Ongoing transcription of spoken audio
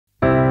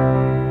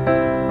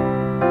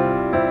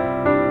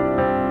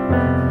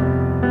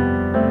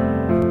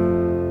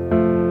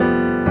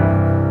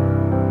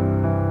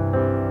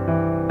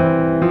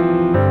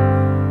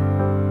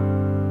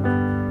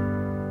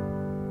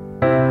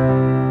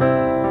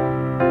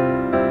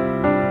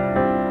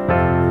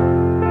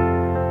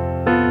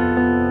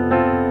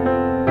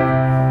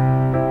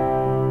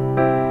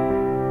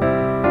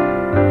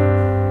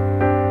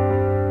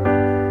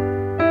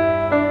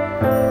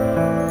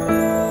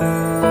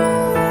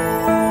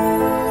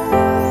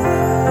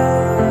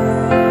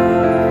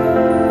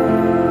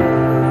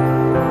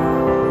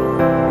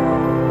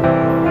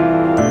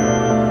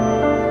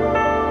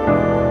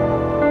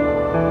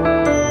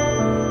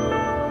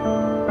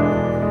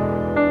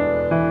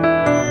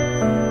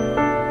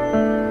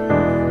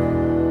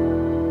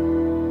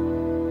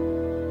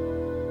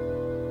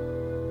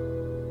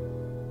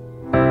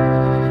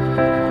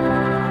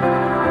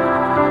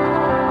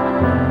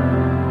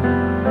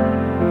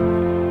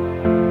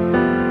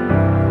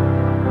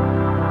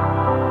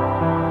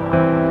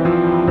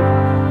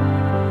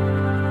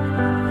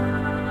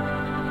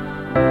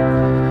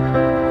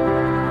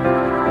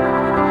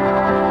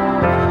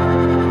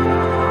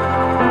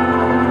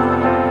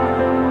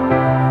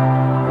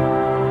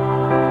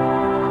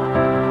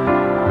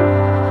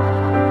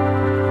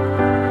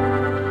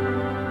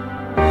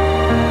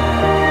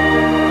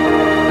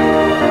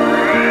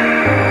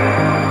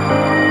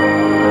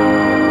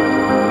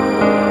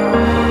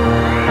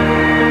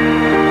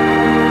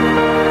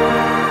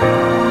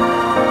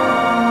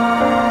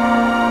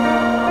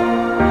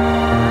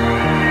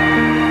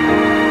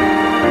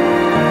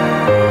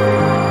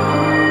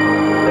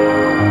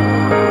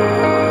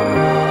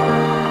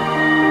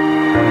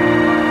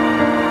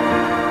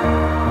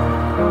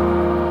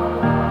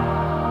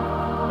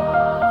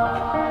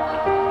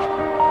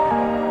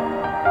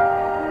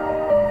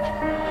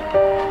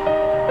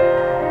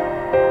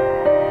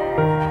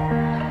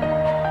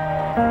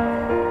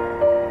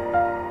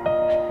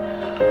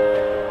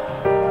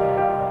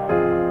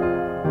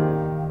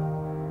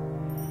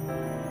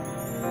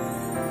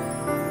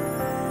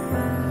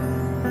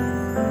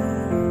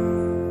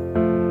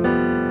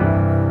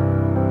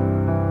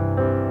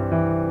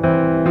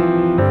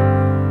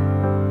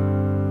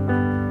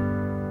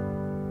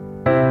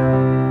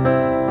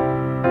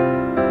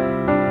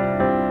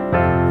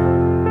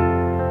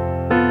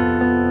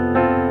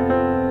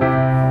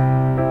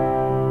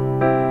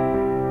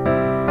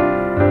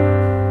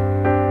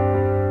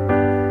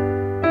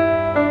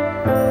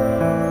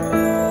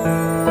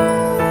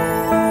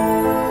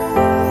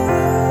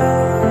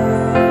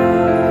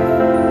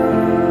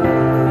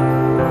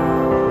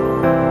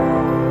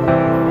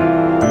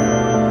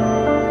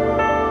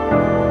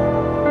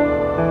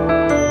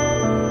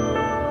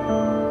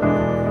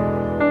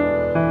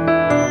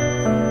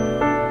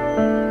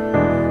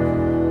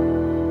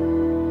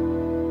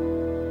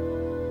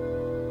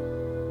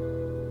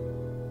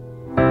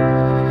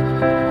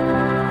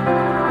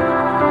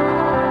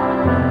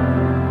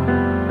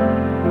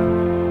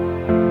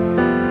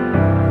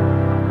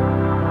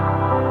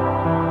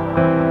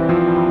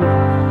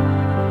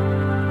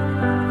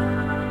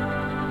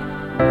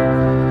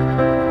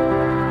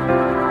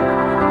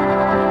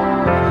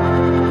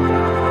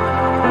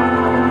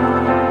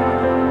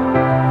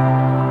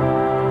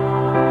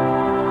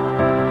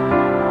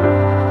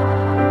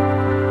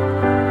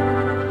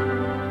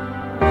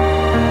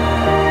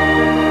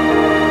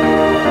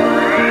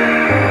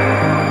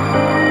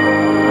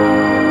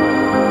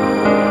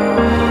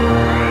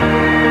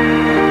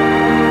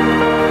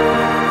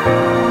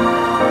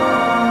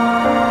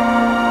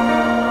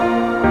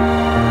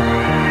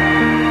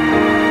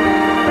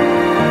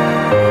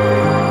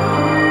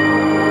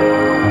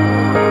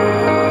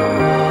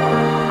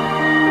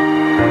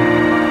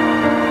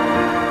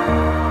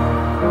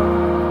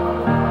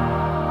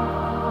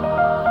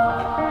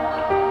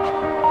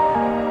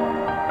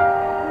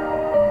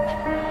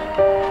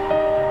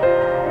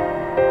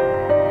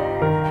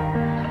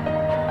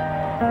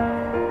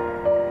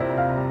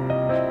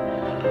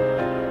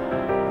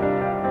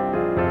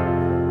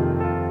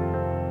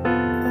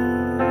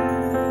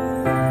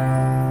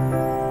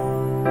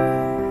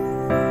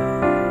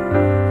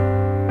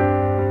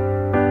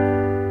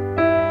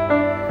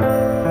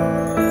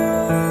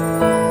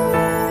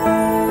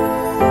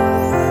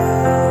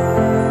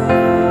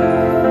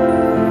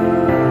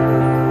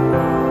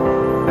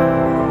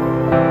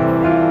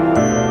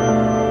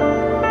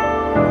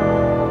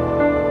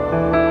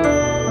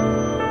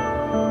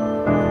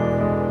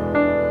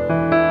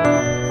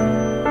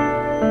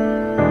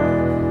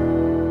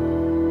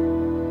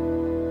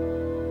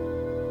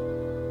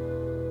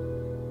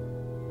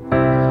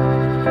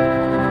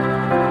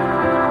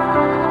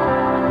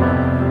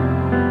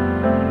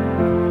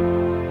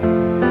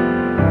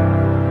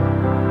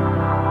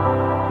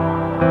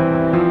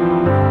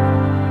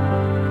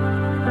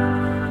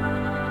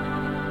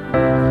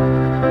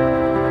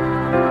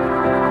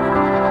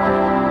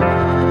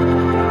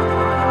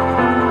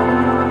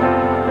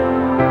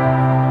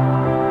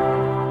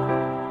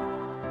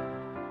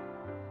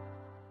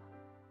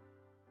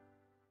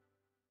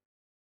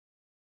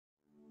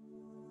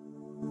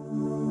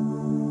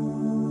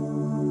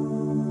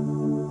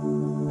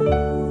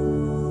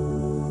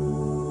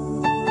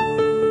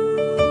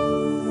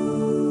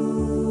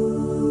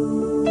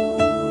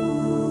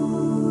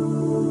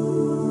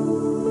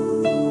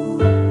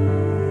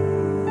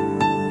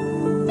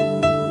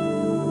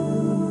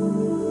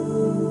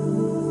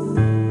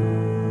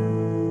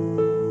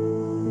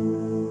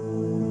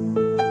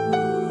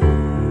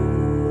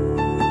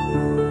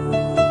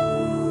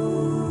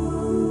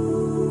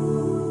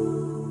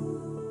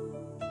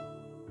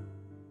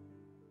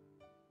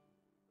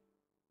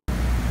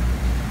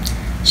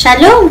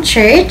Shalom,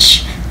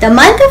 Church! The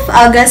month of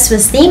August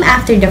was named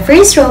after the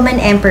first Roman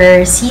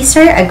Emperor,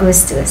 Caesar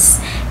Augustus.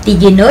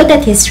 Did you know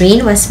that his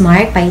reign was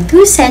marked by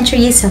 2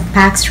 centuries of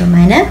Pax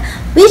Romana,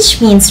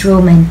 which means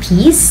Roman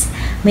peace?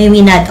 May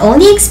we not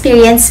only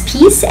experience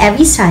peace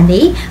every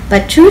Sunday,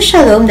 but true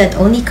shalom that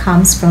only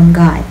comes from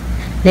God.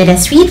 Let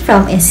us read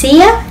from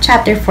Isaiah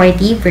chapter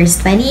 40, verse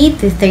 28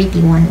 to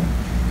 31.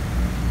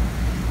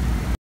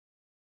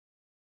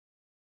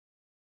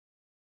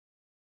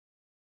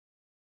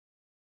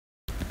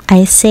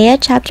 Isaiah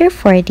chapter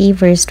 40,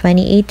 verse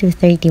 28 to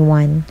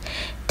 31.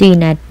 Do you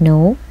not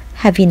know?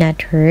 Have you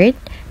not heard?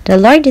 The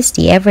Lord is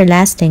the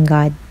everlasting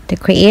God, the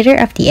creator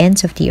of the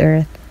ends of the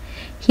earth.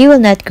 He will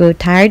not grow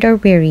tired or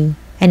weary,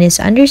 and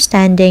his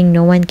understanding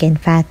no one can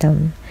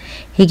fathom.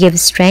 He gives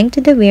strength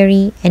to the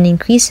weary and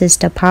increases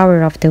the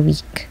power of the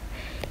weak.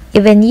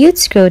 Even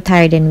youths grow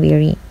tired and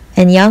weary,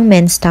 and young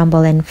men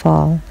stumble and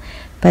fall.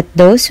 But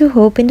those who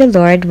hope in the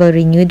Lord will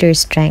renew their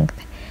strength.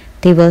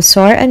 They will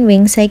soar on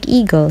wings like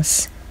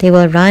eagles. They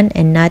will run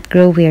and not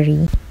grow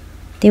weary.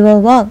 They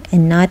will walk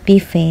and not be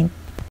faint.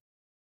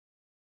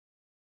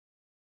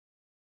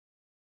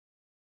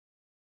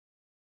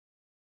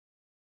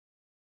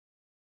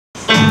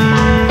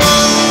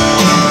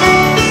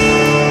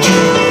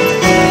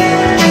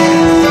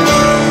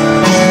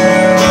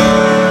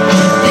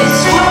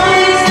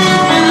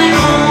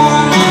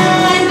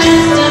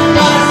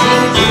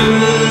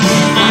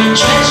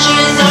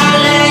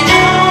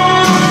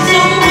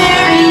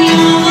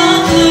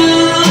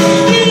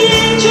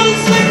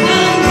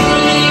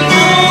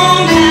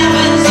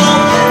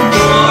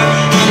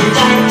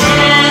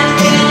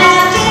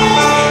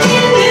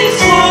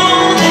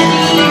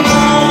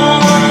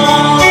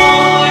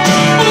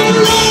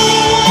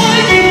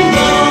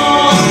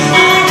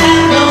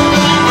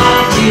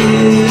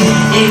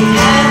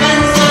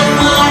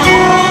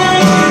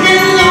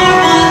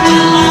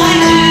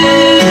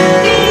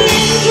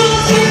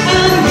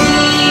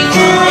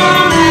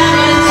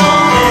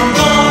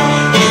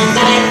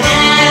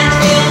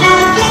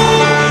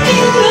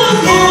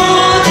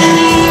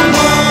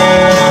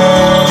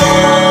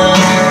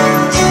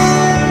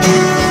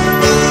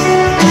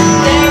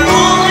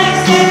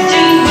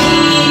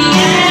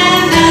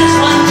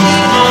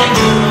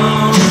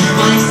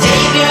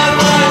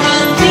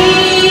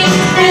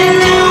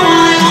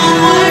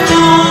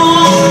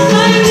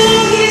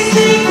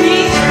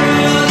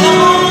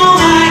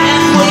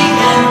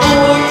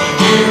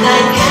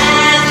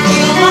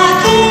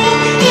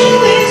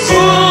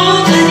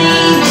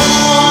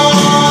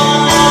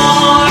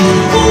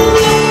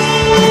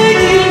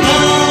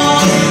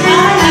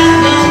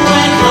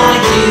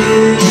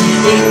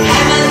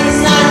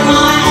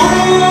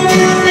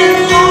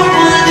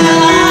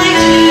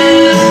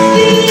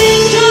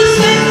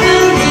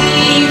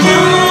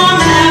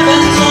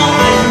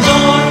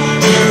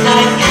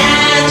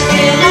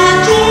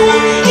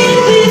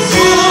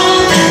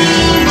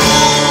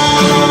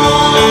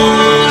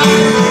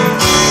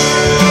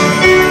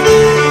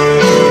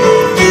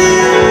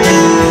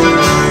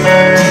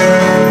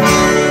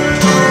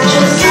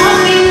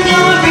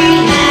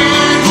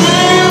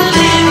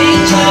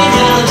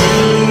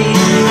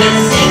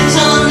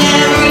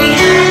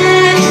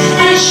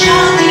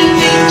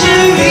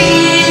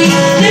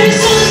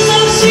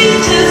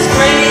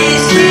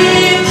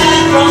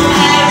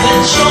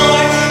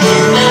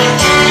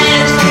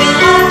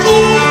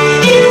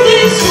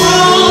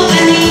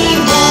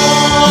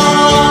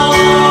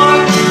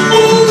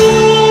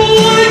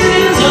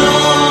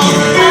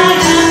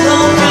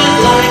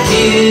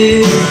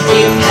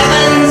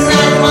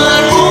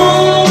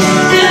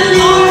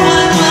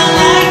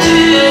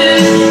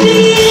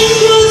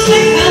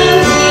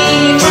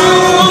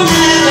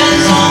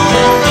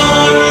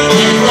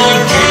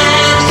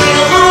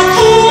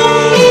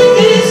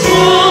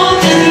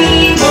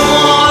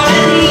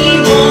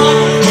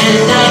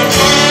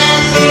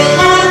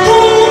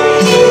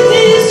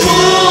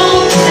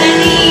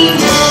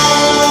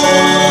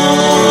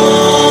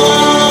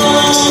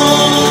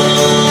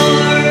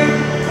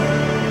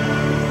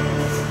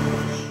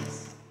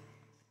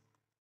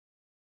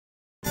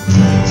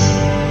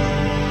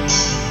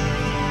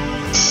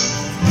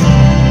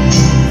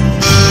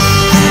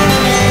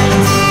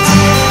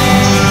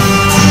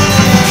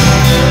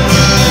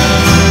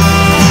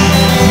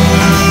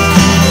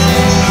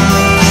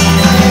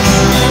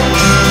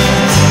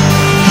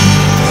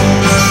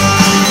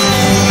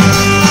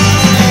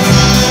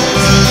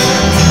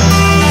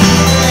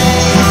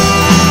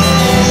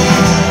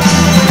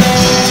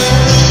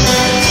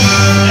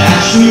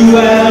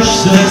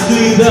 Dust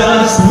to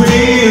dust,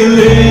 we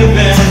live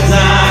and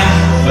die.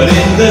 But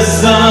in the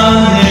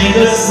sun,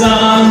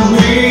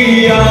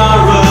 we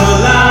are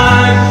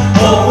alive.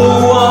 All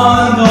for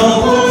one,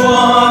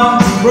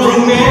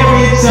 from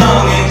every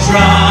tongue and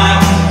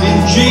tribe. In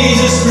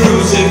Jesus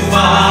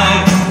crucified,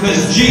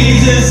 'cause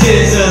Jesus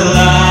is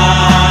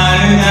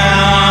alive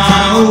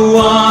now.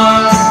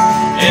 Once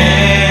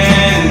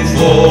and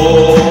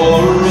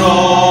for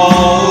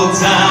all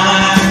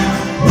time,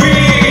 we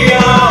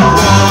are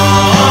one.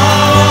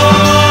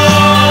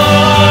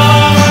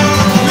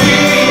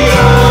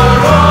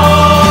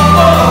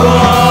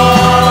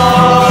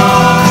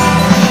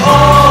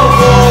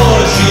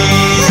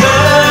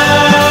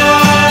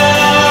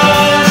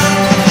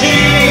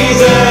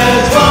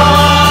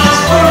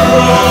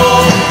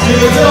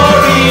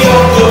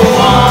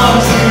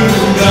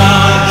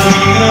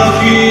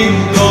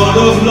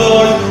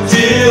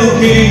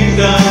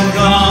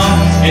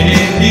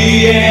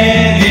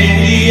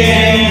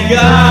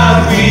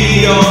 God,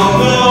 we all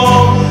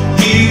know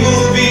He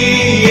will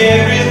be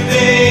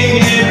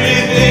everything,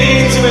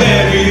 everything to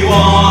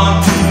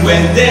everyone.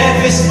 When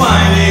death is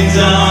finally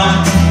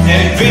done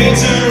and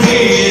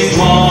victory is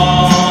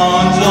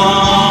won,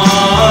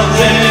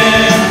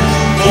 then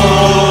for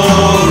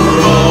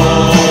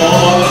all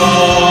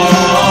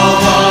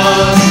of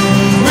us,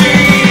 we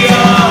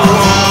are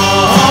one.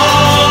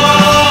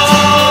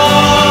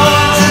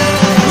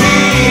 We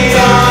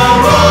are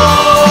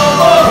one.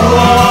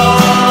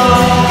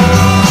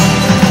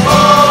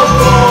 Oh,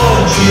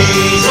 for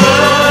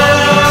Jesus.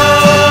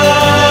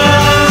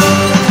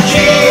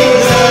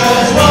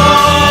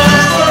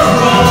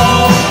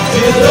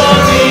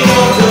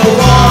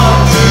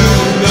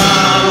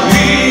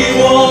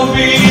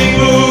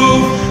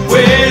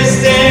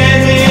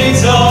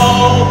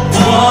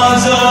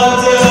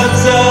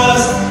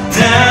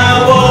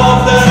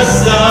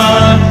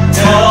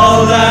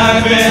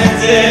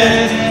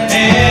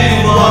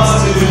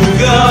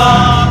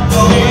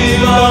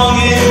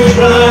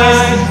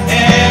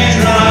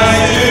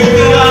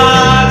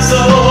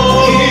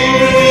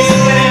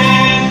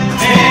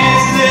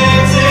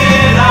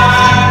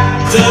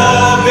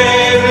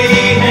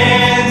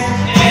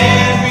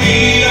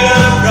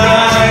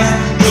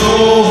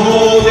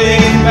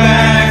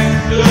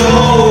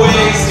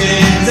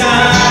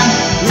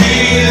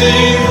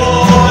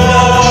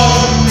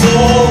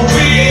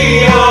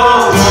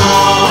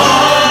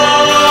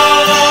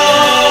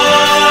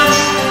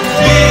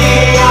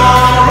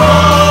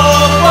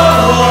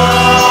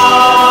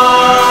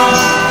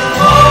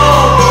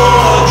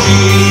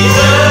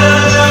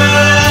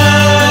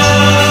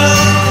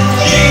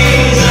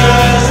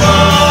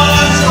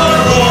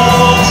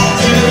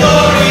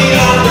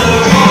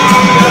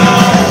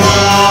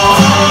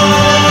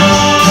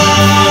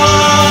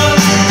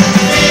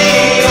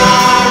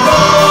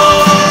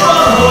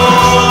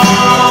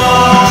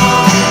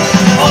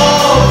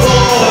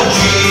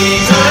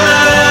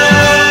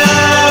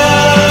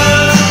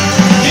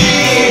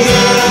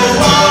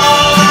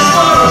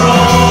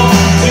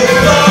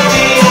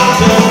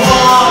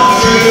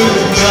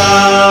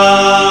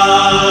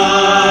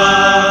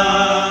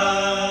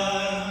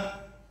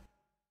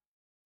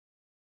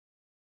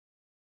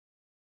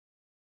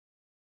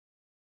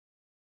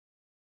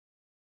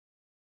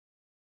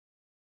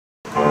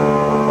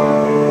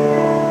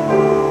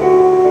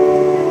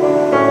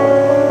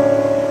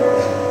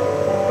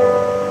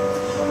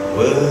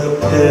 We're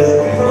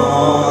pilgrim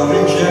on a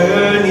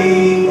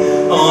journey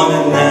on a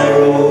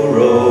narrow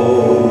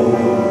road,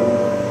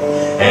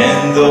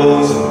 and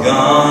those who've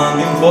gone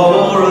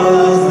before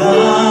us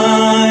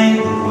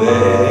light the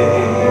way,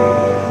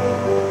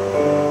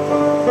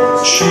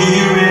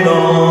 cheering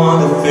on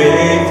the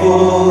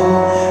faithful,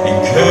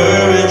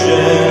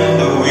 encouraging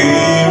the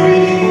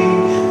weary.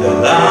 Their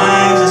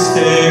lives are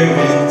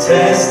staring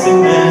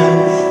testament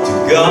to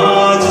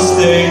God's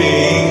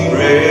sustaining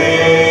grace.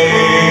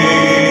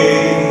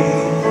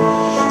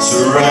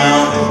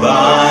 Surrounded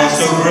by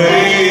so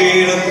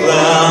great a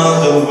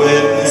cloud of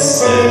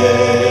witnesses,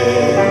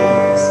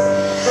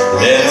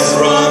 let's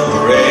run the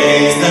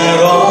race not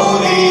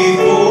only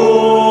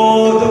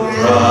for the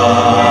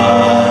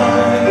prize,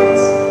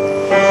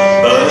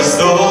 but as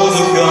those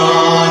who've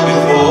gone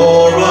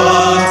before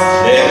us,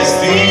 let us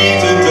lead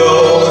to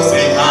those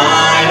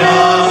behind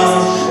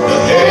us, the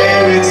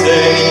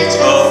heritage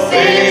of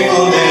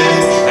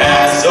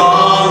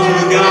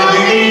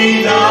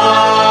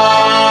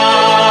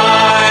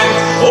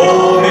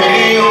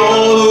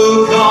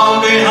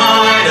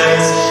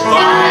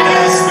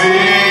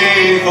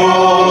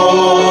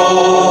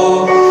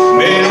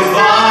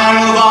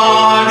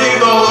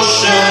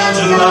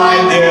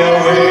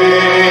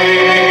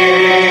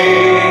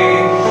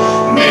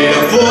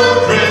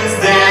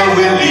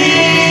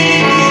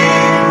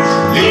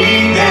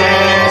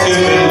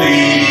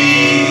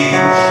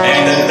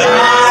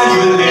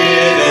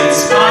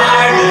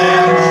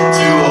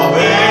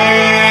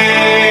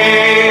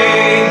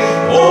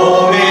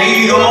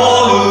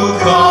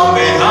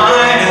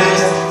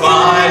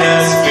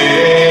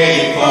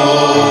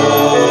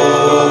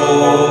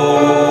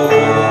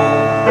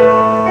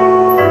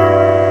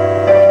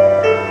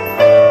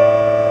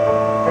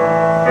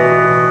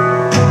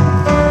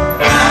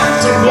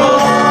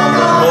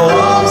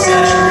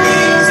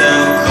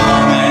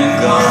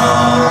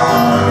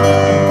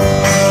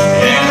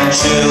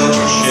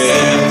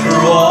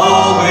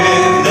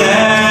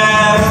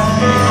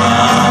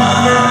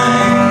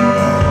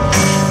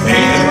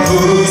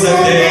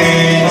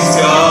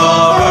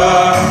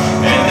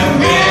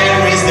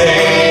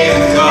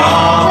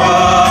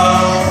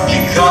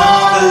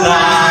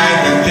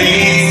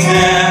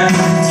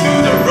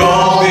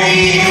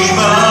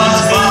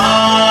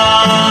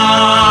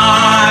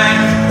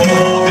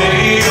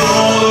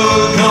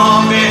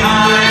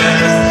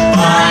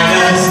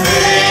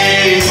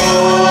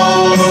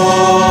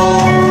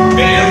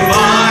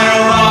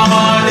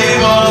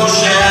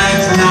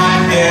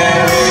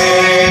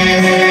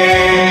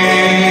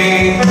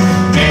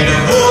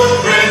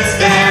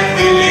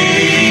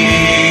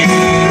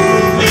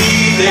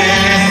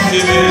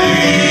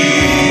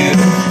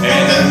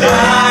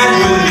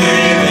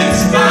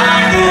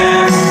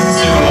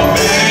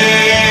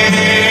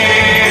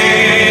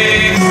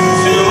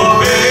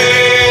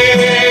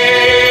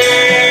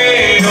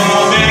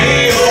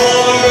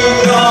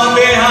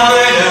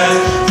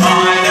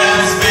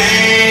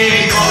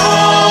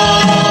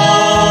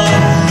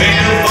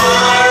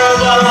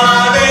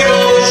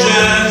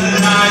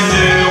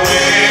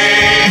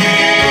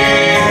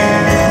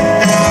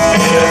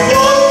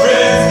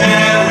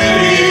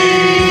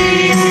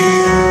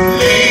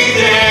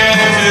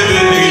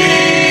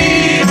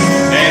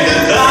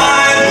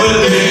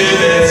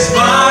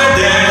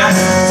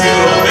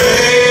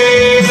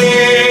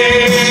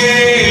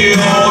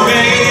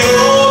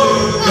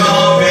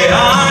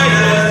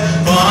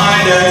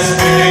us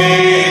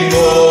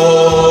faithful.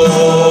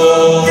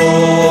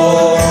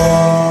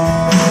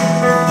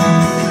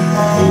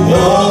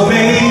 Oh,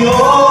 may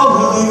all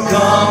who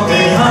come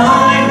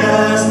behind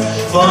us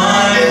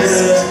find us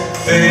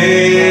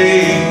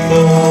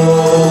faithful.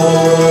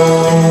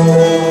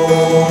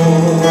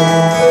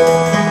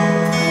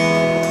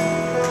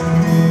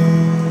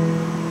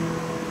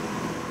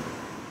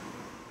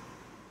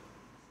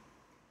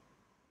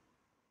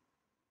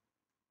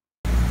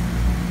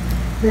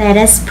 Let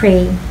us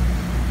pray.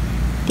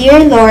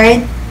 Dear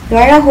Lord, you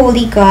are a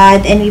holy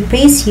God, and we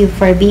praise you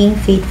for being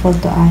faithful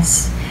to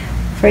us.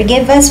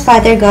 Forgive us,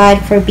 Father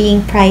God, for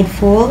being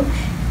prideful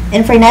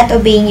and for not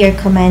obeying your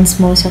commands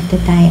most of the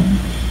time.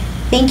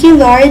 Thank you,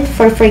 Lord,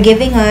 for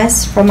forgiving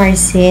us from our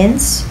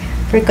sins,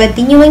 for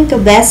continuing to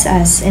bless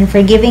us, and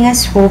for giving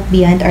us hope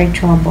beyond our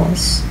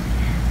troubles.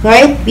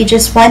 Lord, we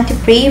just want to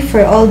pray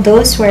for all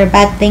those who are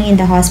battling in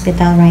the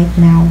hospital right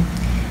now.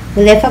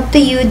 We lift up to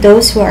you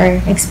those who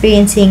are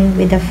experiencing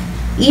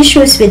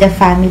issues with the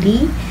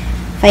family,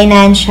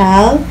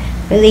 financial,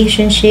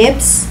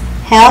 relationships,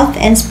 health,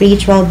 and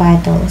spiritual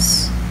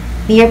battles.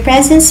 May your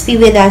presence be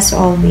with us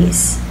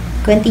always.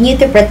 Continue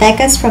to protect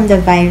us from the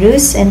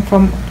virus and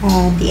from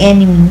the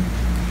enemy.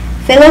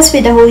 Fill us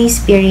with the Holy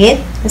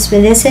Spirit as we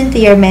listen to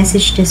your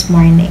message this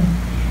morning.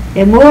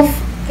 Remove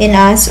in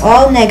us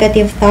all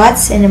negative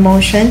thoughts and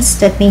emotions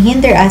that may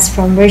hinder us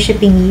from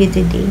worshiping you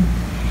today.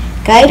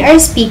 Guide our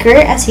speaker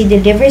as he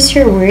delivers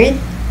your word.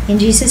 In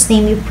Jesus'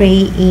 name we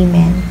pray,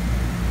 amen.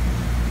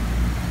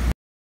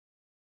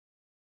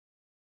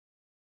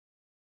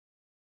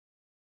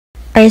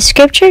 Our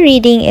scripture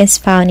reading is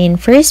found in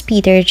 1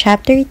 Peter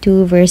chapter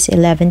 2 verse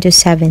 11 to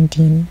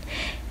 17.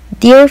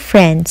 Dear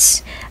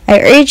friends, I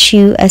urge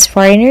you as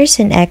foreigners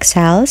and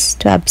exiles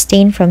to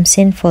abstain from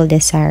sinful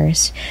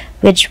desires,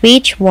 which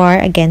wage war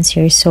against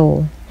your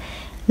soul.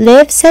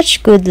 Live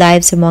such good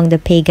lives among the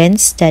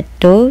pagans that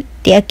though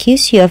they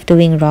accuse you of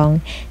doing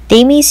wrong,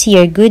 they may see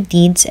your good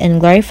deeds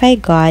and glorify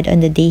God on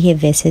the day He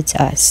visits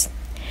us.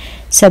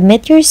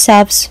 Submit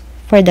yourselves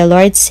for the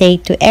Lord's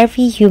sake to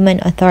every human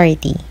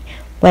authority,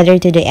 whether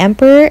to the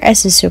emperor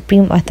as the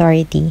supreme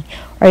authority,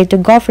 or to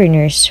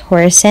governors who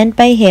are sent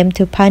by him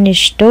to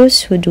punish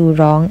those who do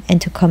wrong and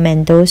to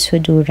commend those who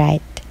do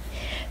right.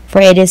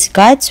 For it is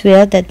God's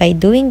will that by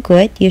doing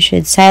good you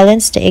should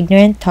silence the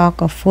ignorant talk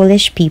of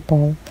foolish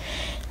people.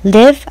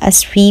 Live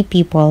as free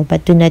people,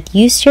 but do not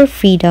use your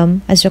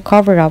freedom as a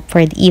cover-up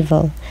for the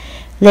evil.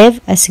 Live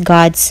as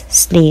God's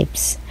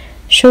slaves.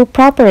 Show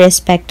proper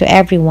respect to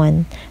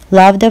everyone.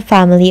 Love the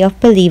family of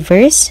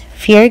believers.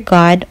 Fear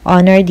God.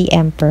 Honor the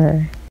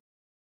emperor.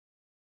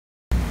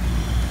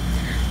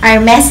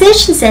 Our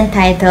message is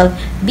entitled,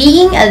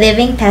 Being a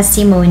Living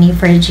Testimony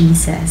for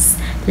Jesus.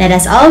 Let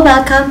us all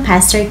welcome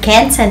Pastor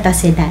Ken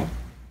Santosidad.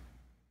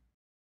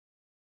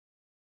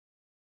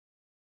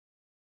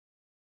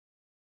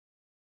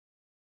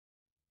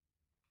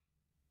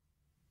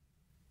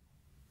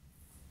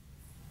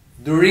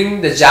 During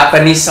the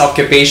Japanese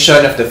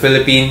occupation of the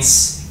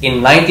Philippines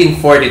in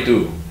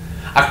 1942,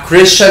 a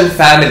Christian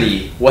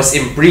family was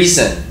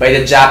imprisoned by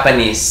the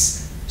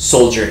Japanese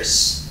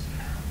soldiers.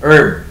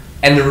 Herb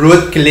and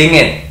Ruth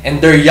Klingen and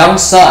their young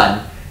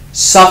son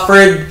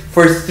suffered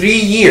for 3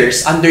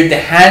 years under the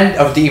hand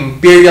of the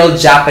Imperial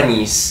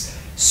Japanese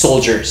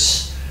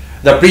soldiers.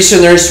 The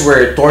prisoners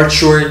were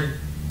tortured,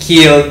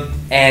 killed,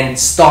 and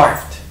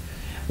starved.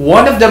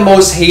 One of the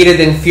most hated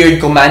and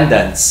feared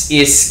commandants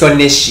is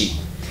Konishi.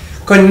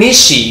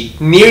 Konishi,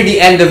 near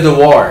the end of the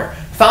war,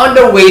 found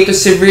a way to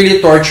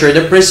severely torture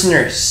the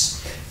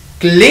prisoners.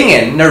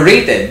 Klingen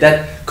narrated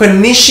that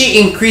Konishi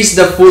increased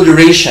the food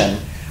ration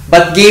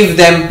but gave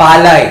them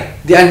palay,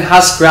 the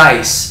unhusked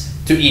rice,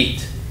 to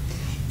eat.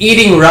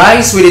 Eating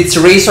rice with its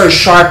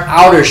razor-sharp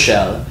outer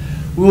shell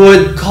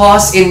would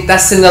cause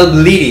intestinal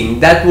bleeding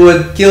that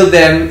would kill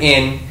them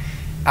in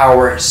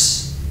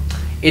hours.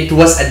 It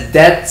was a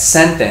death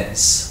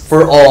sentence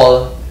for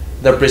all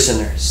the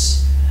prisoners.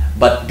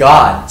 But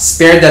God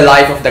spared the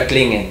life of the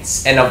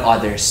Klingens and of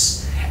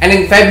others. And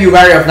in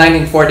February of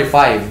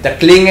 1945, the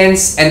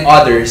Klingens and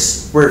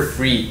others were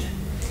freed.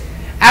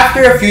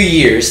 After a few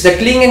years, the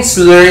Klingens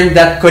learned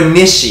that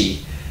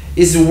Konishi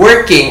is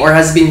working or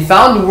has been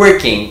found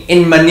working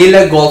in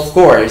Manila Golf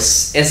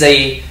Course as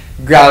a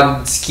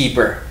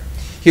groundskeeper.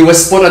 He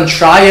was put on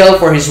trial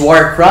for his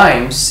war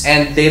crimes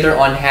and later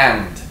on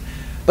hanged.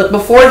 But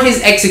before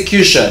his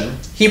execution,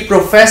 he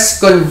professed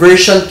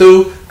conversion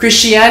to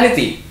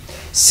Christianity,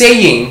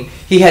 saying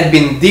he had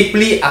been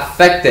deeply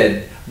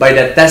affected by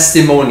the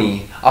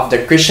testimony of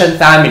the Christian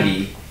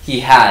family he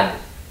had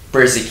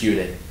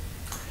persecuted.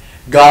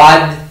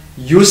 God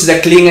used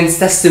the Klingen's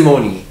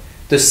testimony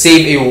to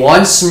save a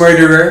once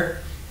murderer,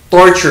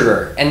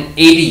 torturer, and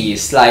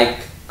atheist like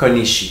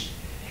Konishi.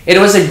 It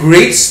was a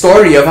great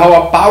story of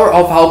how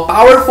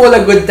powerful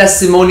a good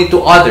testimony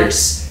to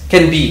others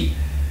can be.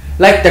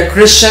 Like the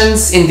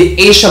Christians in the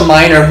Asia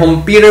Minor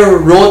whom Peter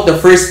wrote the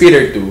First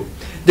Peter to,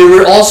 they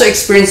were also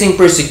experiencing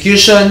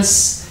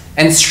persecutions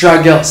and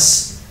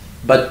struggles.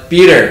 But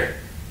Peter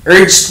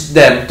urged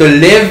them to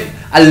live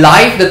A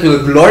life that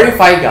will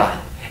glorify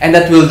God and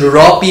that will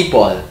draw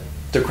people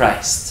to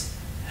Christ.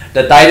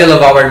 The title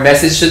of our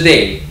message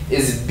today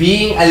is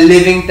Being a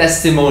Living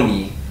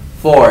Testimony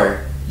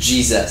for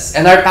Jesus.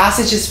 And our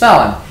passage is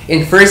found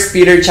in 1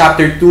 Peter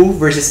chapter 2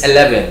 verses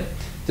 11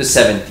 to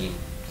 17.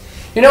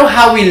 You know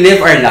how we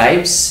live our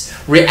lives,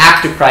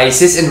 react to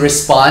crisis, and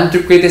respond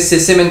to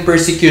criticism and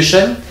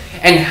persecution,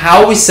 and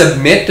how we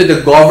submit to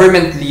the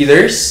government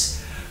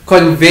leaders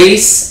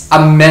conveys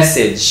a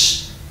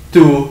message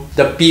to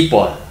the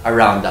people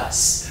around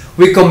us.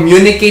 We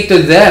communicate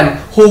to them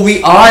who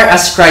we are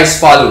as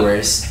Christ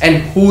followers and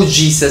who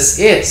Jesus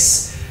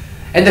is.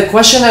 And the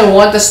question I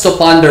want us to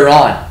ponder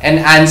on and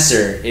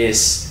answer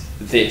is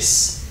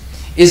this: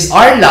 is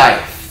our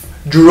life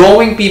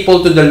drawing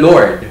people to the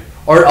Lord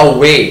or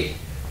away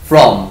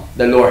from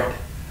the Lord?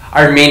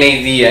 Our main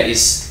idea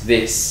is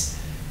this: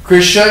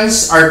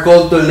 Christians are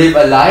called to live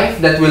a life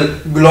that will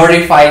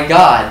glorify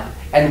God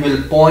and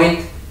will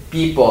point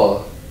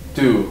people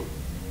to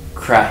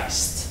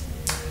Christ.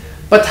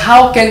 But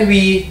how can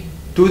we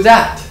do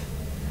that?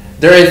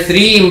 There are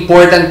three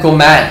important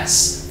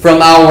commands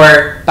from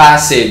our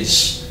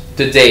passage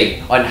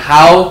today on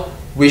how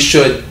we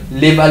should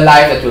live a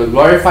life that will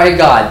glorify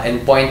God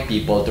and point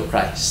people to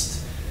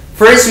Christ.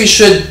 First, we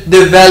should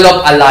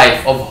develop a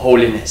life of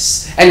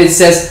holiness. And it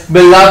says,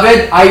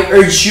 "Beloved, I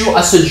urge you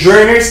as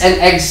sojourners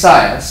and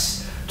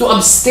exiles to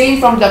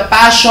abstain from the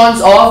passions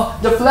of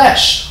the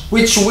flesh,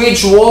 which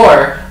wage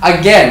war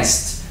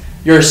against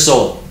your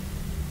soul."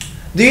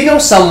 Do you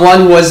know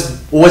someone who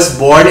was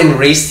born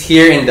and raised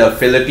here in the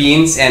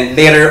Philippines and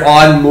later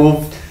on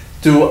moved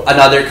to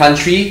another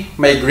country,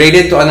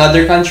 migrated to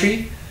another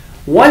country?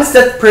 Once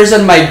that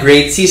person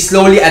migrates, he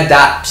slowly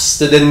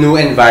adapts to the new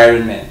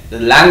environment,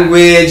 the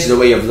language, the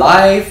way of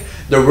life,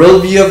 the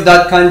worldview of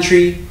that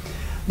country.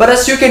 But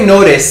as you can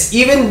notice,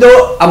 even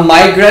though a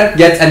migrant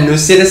gets a new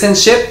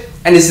citizenship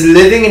and is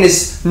living in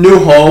his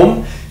new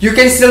home, you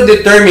can still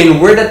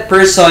determine where that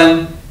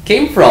person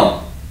came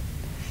from.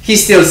 He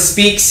still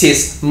speaks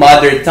his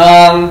mother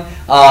tongue.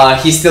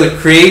 He still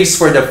craves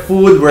for the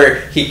food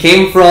where he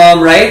came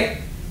from,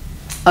 right?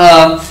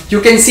 You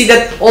can see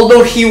that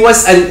although he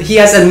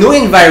has a new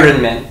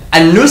environment,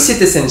 a new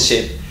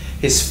citizenship,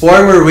 his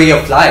former way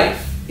of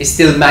life is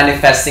still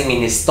manifesting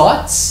in his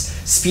thoughts,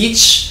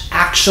 speech,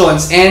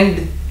 actions,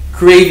 and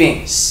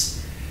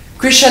cravings.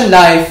 Christian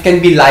life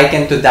can be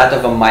likened to that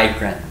of a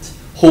migrant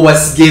who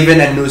was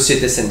given a new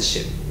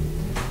citizenship.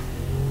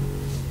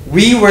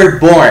 We were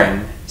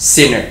born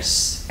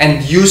sinners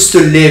and used to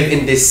live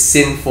in this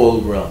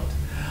sinful world.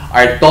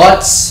 Our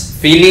thoughts,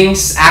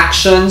 feelings,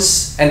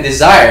 actions, and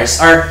desires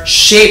are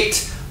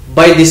shaped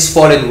by this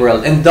fallen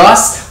world, and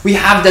thus we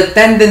have the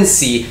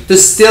tendency to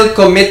still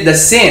commit the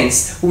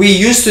sins we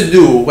used to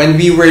do when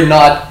we were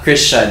not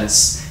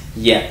Christians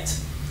yet.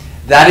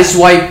 That is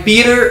why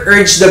Peter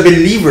urged the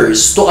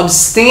believers to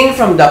abstain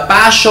from the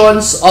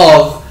passions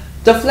of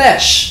the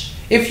flesh.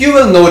 If you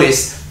will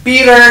notice,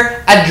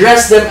 Peter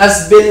addressed them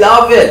as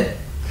beloved,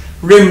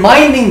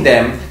 reminding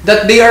them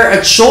that they are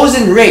a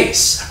chosen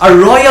race, a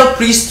royal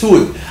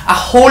priesthood, a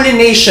holy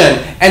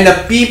nation, and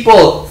a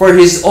people for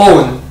his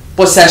own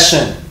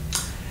possession.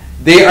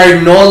 They are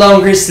no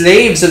longer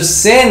slaves of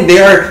sin. They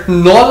are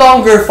no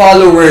longer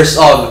followers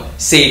of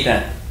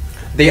Satan.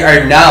 They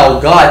are now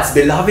God's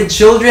beloved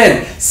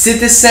children,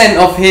 citizen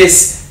of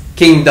his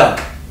kingdom.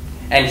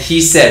 And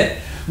he said,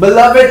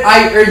 "Beloved,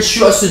 I urge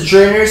you as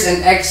sojourners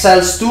and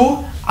exiles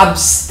to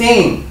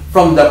abstain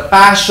from the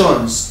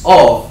passions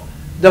of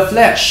the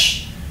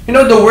flesh." You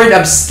know, the word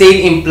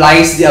abstain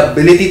implies the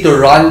ability to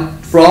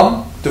run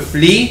from, to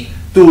flee,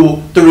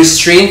 to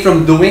restrain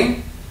from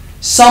doing.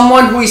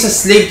 Someone who is a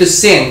slave to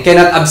sin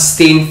cannot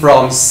abstain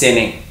from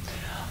sinning.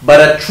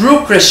 But a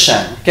true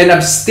Christian can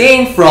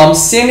abstain from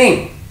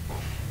sinning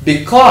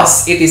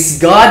because it is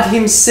God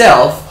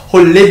himself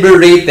who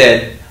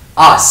liberated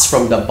us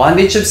from the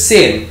bondage of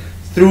sin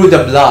through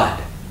the blood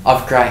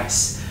of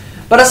Christ.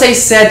 But as I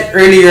said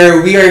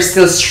earlier, we are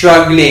still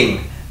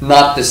struggling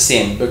not to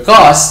sin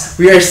because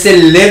we are still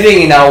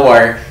living in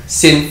our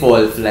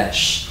sinful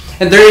flesh.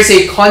 And there is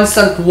a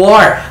constant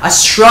war, a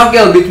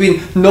struggle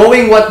between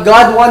knowing what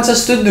God wants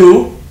us to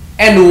do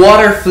and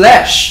what our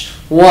flesh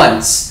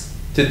wants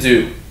to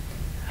do.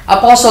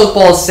 Apostle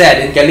Paul said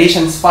in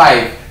Galatians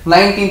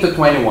 5:19 to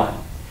 21,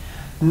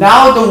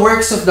 "Now the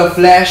works of the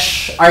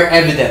flesh are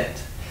evident: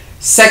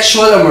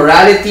 sexual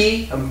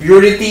immorality,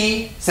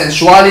 impurity,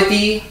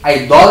 sensuality,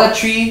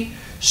 idolatry,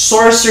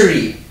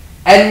 sorcery,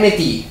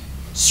 enmity,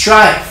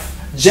 strife,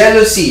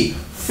 jealousy,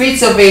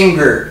 fits of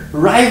anger,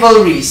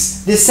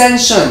 rivalries,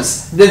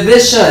 dissensions,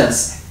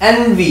 divisions,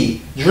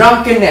 envy,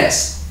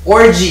 drunkenness,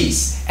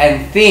 orgies,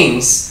 and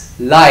things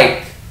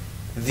like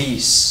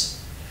these."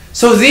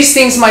 So these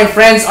things, my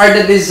friends, are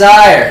the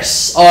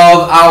desires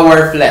of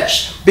our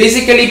flesh.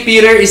 Basically,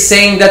 Peter is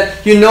saying that,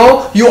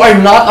 you are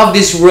not of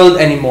this world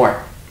anymore.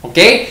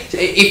 Okay?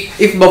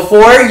 If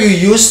before you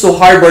used to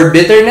harbor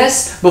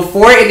bitterness,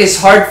 before it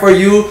is hard for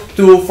you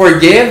to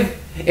forgive,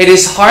 it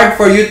is hard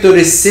for you to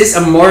resist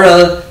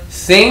immoral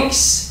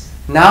things,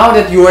 Now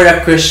that you are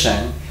a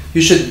Christian,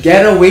 you should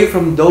get away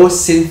from those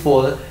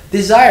sinful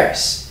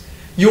desires.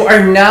 You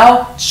are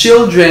now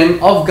children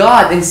of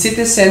God and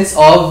citizens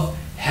of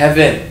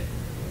heaven.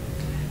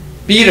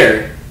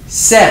 Peter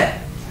said,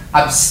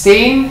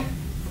 abstain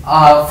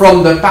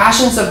from the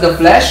passions of the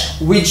flesh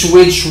which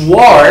wage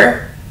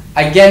war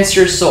against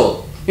your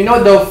soul. You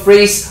know, the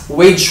phrase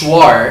wage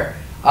war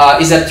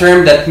is a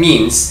term that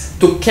means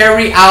to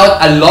carry out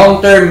a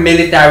long-term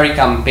military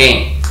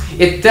campaign.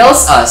 It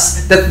tells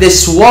us that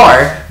this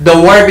war, the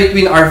war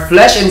between our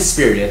flesh and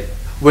spirit,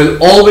 will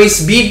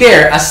always be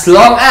there as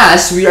long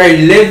as we are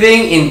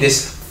living in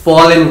this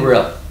fallen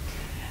world.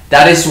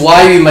 That is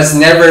why we must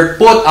never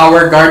put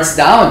our guards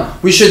down.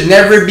 We should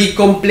never be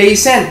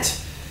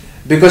complacent.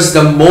 Because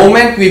the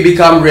moment we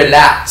become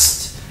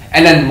relaxed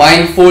and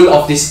unmindful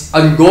of this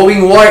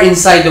ongoing war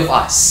inside of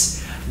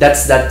us,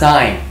 that's the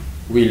time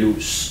we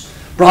lose.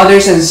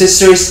 Brothers and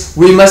sisters,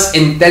 we must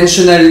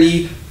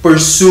intentionally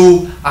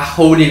pursue a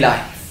holy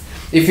life.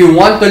 If you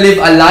want to live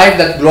a life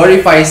that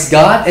glorifies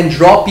God and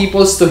draw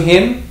peoples to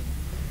Him,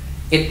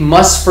 it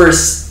must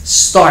first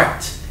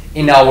start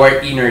in our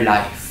inner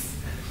life.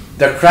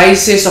 The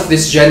crisis of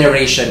this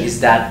generation is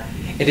that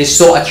it is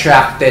so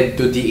attracted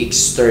to the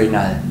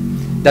external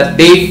that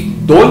they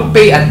don't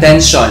pay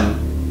attention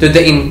to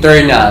the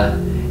internal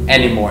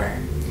anymore.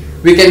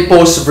 We can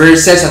post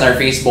verses on our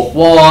Facebook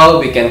wall.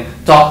 We can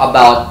talk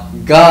about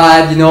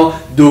God,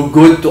 do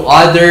good to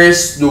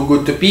others, do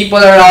good to people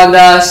around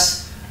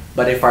us.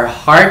 But if our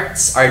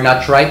hearts are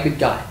not right with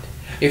God,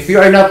 if we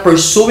are not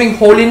pursuing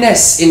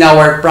holiness in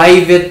our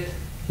private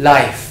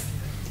life,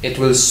 it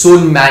will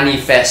soon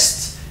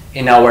manifest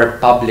in our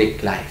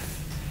public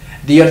life.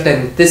 The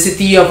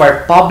authenticity of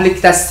our public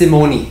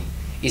testimony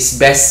is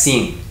best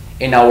seen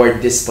in our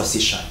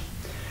disposition.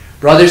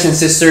 Brothers and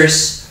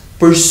sisters,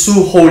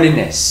 pursue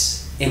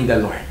holiness in the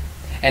Lord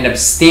and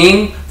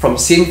abstain from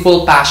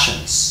sinful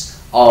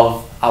passions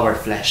of our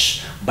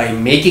flesh by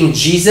making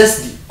Jesus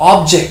the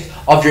object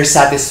of your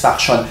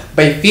satisfaction,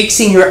 by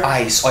fixing your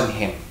eyes on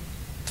Him.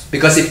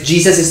 Because if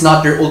Jesus is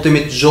not your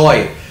ultimate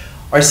joy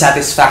or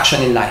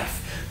satisfaction in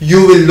life,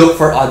 you will look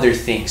for other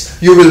things.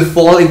 You will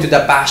fall into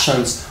the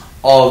passions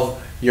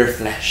of your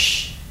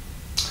flesh.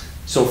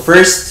 So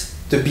first,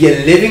 to be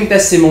a living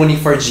testimony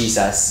for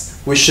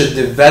Jesus, we should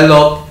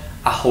develop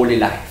a holy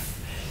life.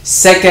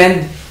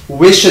 Second,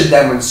 we should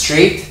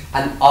demonstrate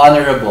an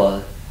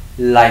honorable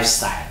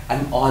lifestyle.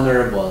 An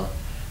honorable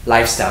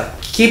lifestyle.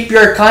 Keep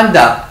your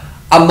conduct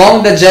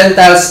among the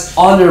Gentiles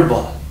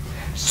honorable,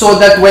 so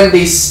that when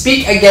they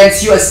speak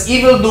against you as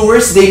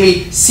evildoers, they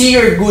may see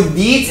your good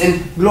deeds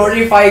and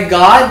glorify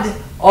God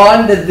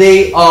on the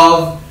day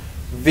of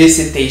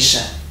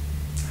visitation.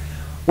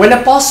 When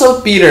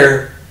Apostle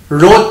Peter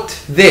wrote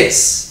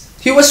this,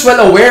 he was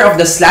well aware of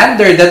the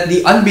slander that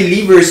the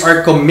unbelievers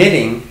are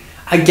committing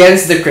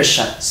against the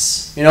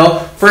Christians.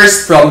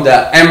 First from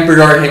the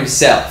emperor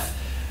himself.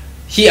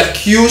 He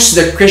accused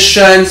the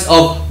Christians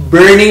of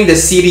burning the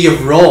city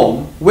of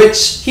Rome,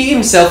 which he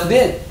himself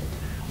did.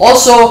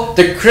 Also,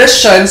 the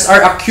Christians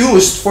are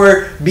accused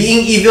for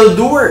being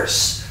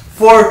evildoers,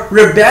 for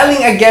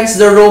rebelling against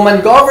the Roman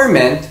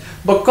government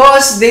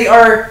because they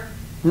are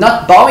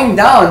not bowing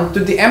down to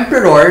the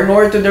emperor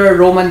nor to the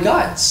Roman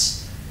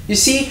gods. You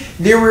see,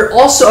 they were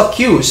also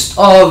accused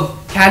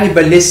of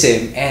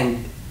cannibalism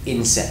and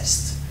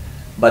incest.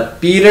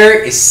 But Peter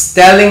is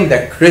telling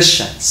the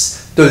Christians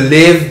to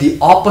live the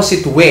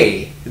opposite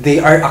way they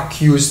are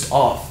accused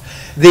of.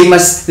 They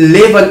must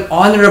live an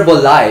honorable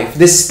life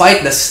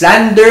despite the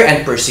slander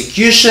and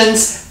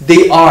persecutions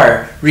they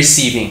are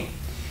receiving.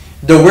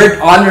 The word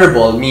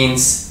honorable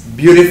means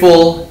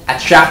beautiful,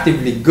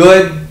 attractively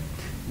good,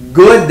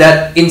 good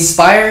that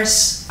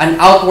inspires, an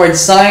outward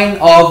sign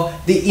of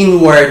the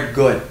inward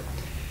good.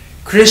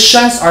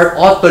 Christians are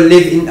ought to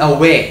live in a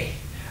way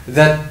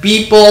that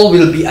people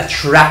will be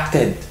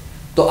attracted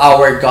to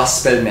our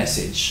gospel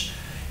message.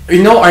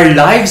 Our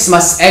lives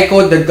must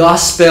echo the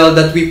gospel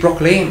that we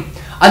proclaim.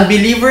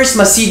 Unbelievers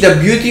must see the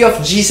beauty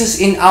of Jesus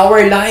in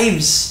our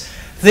lives.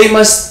 They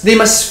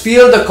must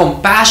feel the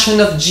compassion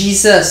of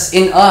Jesus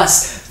in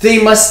us.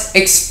 They must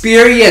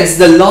experience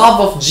the love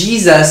of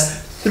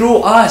Jesus through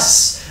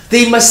us.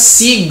 They must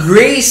see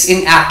grace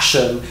in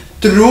action,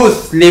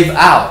 truth live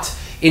out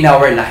in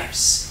our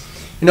lives.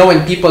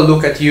 When people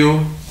look at you,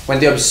 when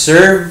they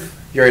observe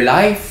your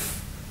life,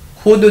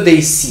 who do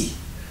they see?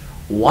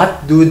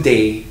 What do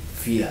they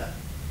feel?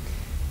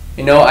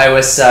 I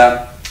was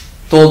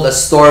told a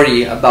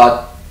story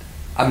about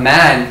a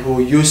man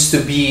who used to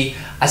be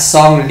a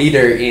song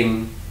leader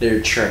in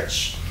their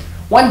church.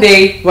 One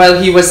day, while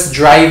he was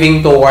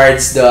driving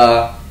towards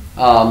the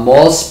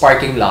mall's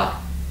parking lot,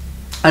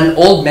 an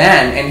old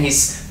man and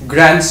his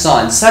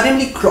grandson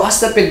suddenly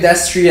crossed the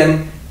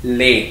pedestrian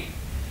lane.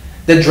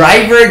 The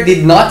driver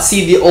did not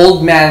see the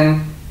old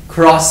man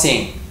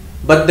crossing,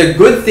 but the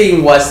good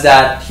thing was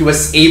that he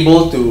was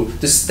able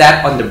to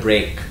step on the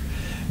brake.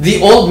 The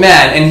old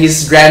man and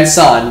his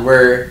grandson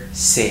were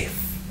safe.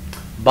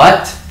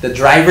 But the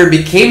driver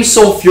became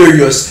so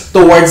furious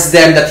towards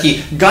them that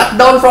he got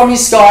down from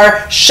his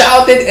car,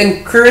 shouted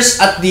and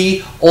cursed at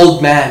the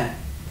old man.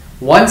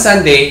 One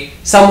Sunday,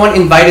 someone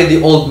invited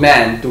the old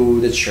man to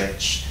the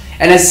church.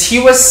 And as he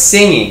was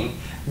singing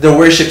the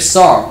worship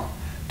song,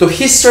 to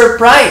his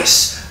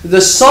surprise,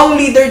 the song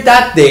leader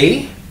that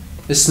day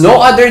is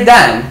no other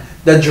than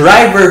the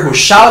driver who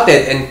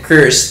shouted and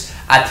cursed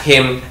at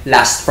him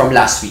from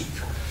last week.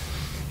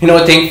 You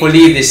know,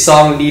 thankfully, this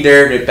song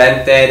leader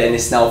repented and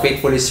is now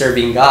faithfully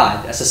serving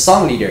God as a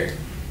song leader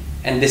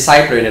and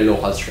discipler in a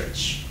local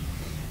church.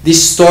 This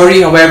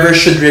story, however,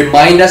 should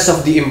remind us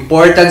of the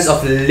importance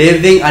of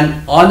living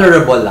an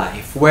honorable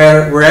life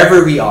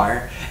wherever we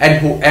are and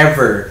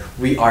whoever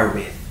we are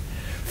with.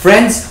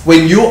 Friends,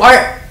 when you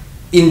are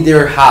in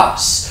your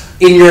house,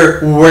 in your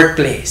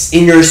workplace,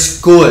 in your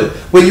school,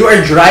 when you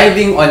are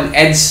driving on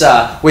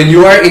EDSA, when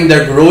you are in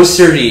the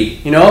grocery,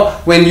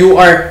 when you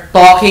are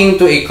talking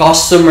to a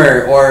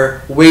customer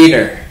or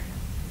waiter,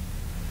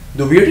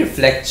 do we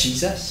reflect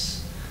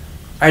Jesus?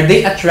 Are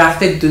they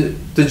attracted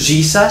to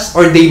Jesus,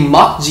 or they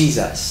mock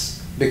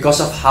Jesus because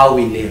of how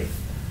we live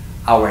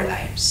our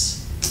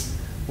lives?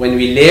 When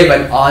we live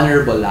an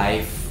honorable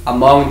life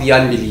among the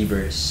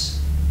unbelievers,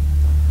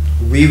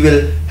 we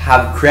will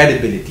have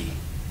credibility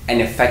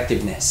and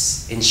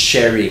effectiveness in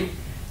sharing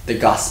the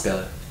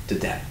gospel to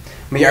them.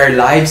 May our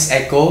lives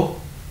echo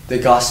the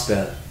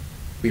gospel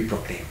we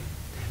proclaim.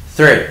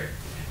 Third,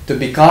 to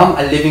become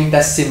a living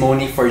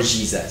testimony for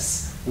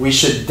Jesus, we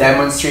should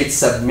demonstrate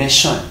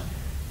submission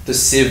to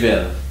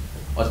civil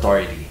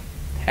authority.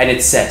 And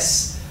it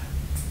says,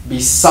 be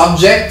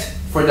subject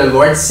for the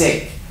Lord's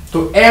sake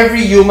to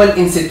every human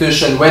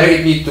institution, whether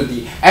it be to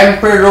the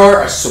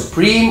emperor as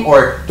supreme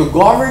or to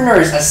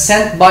governors as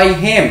sent by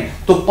him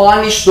to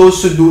punish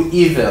those who do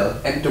evil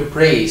and to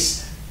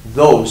praise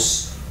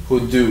those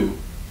who do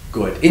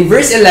good. In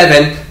verse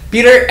 11,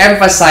 Peter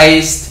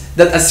emphasized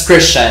that as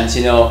Christians,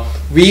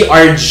 we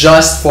are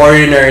just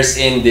foreigners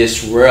in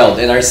this world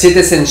and our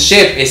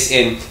citizenship is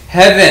in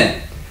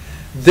heaven.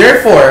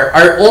 Therefore,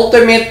 our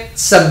ultimate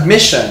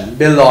submission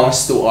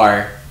belongs to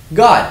our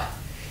God.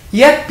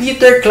 Yet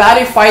Peter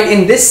clarified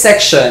in this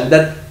section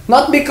that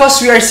not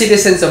because we are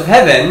citizens of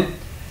heaven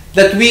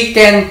that we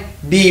can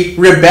be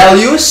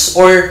rebellious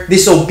or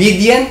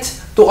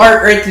disobedient to our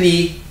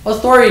earthly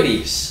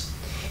authorities.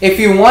 If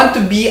we want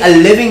to be a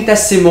living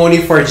testimony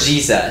for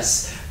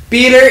Jesus,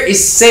 Peter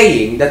is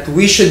saying that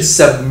we should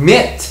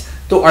submit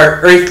to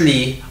our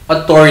earthly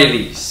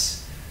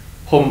authorities,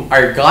 whom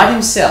our God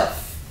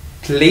Himself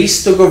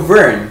placed to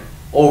govern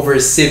over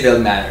civil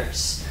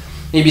matters.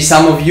 Maybe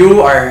some of you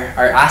are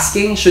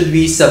asking, should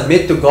we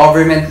submit to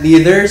government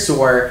leaders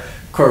who are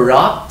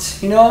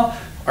corrupt,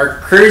 are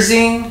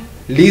cursing,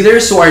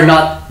 leaders who are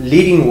not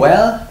leading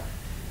well?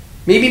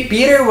 Maybe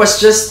Peter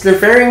was just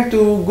referring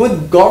to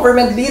good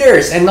government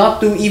leaders and not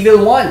to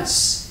evil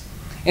ones.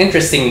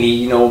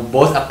 Interestingly,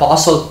 both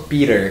Apostle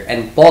Peter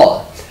and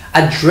Paul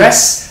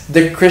address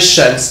the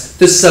Christians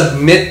to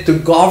submit to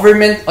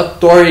government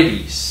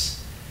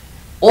authorities,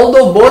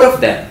 although both of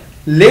them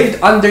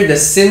lived under the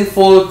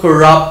sinful,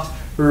 corrupt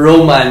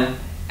Roman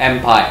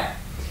Empire.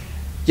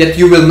 Yet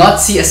you will not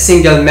see a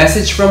single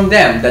message from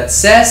them that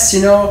says,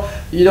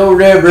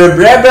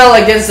 rebel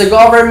against the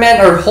government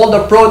or hold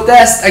a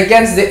protest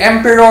against the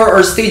emperor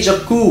or stage a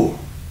coup.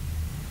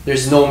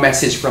 There's no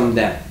message from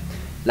them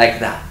like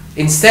that.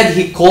 Instead,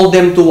 he called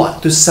them to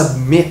what? To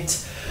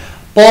submit.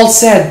 Paul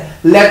said,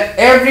 let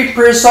every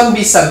person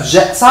be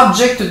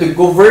subject to the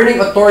governing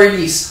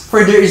authorities,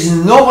 for there is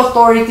no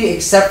authority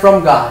except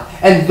from God,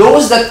 and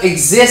those that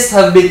exist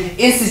have been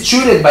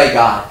instituted by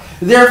God.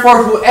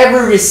 Therefore,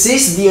 whoever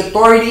resists the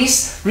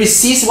authorities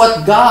receives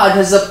what God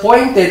has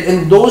appointed,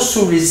 and those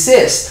who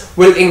resist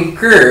will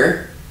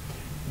incur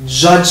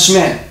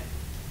judgment.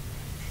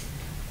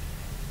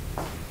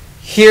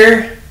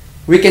 Here,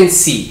 we can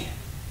see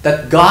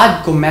that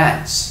God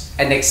commands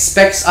and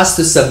expects us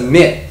to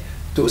submit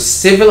to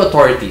civil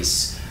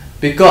authorities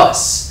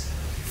because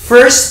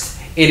first,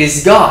 it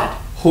is God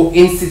who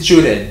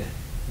instituted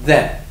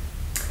them.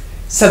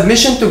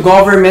 Submission to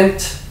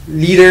government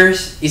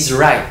leaders is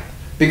right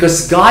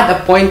because God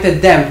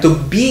appointed them to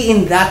be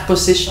in that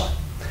position.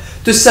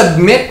 To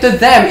submit to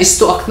them is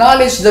to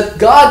acknowledge that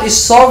God is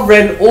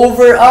sovereign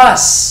over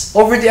us,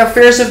 over the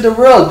affairs of the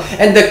world.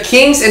 And the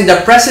kings and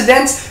the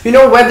presidents,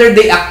 whether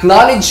they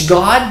acknowledge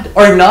God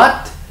or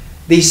not,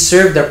 they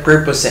serve the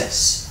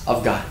purposes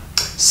of God.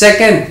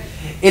 Second,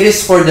 it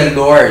is for the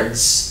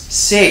Lord's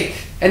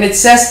sake. And it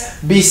says,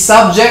 be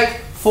subject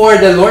for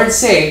the Lord's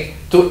sake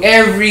to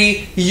every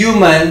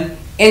human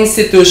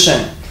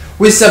institution.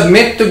 We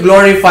submit to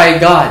glorify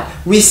God.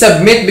 We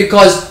submit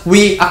because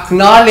we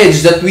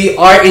acknowledge that we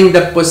are in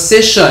the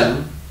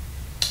position,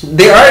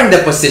 they are in the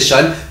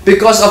position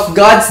because of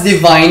God's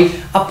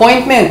divine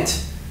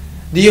appointment.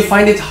 Do you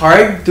find it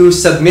hard to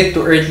submit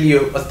to earthly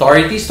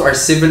authorities, to our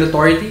civil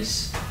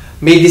authorities?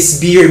 May this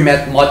be your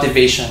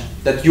motivation,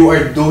 that you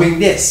are doing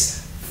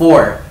this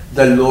for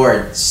the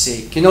Lord's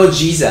sake.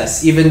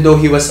 Jesus, even though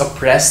He was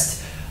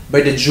oppressed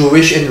by the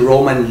Jewish and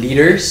Roman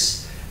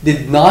leaders,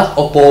 did not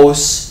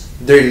oppose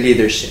their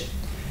leadership.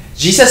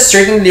 Jesus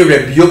certainly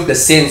rebuked the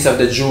sins of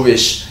the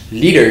Jewish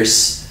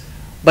leaders,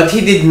 but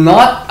he did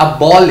not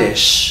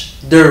abolish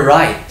their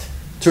right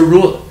to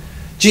rule.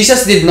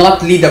 Jesus did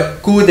not lead a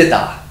coup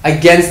d'etat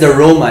against the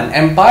Roman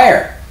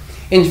Empire.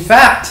 In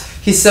fact,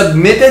 he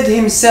submitted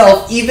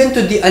himself even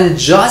to the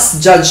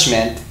unjust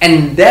judgment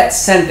and death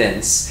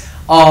sentence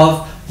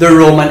of the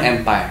Roman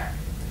Empire.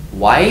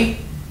 Why?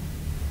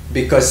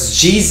 Because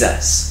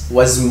Jesus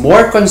was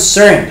more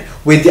concerned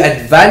with the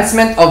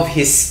advancement of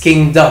his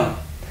kingdom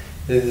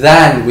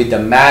than with the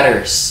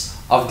matters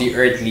of the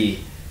earthly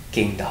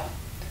kingdom.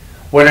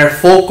 When our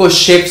focus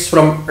shifts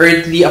from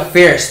earthly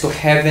affairs to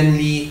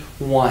heavenly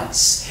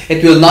ones,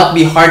 it will not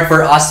be hard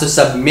for us to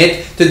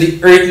submit to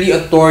the earthly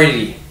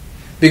authority,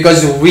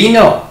 because we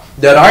know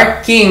that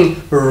our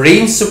King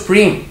reigns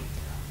supreme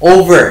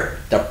over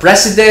the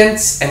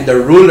presidents and the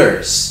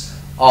rulers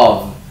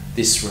of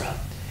this world.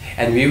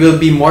 And we will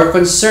be more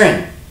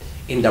concerned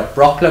in the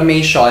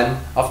proclamation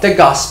of the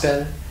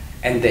gospel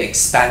and the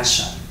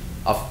expansion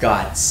of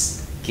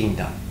God's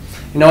kingdom.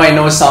 I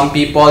know some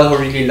people who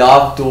really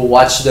love to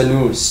watch the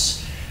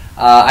news.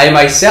 I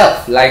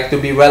myself like to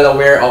be well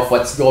aware of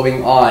what's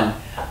going on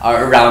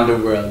around the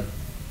world.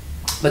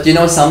 But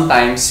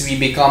sometimes we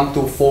become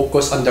too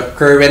focused on the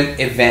current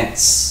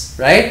events,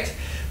 right?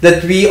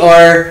 That we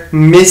are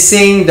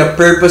missing the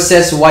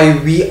purposes why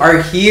we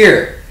are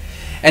here.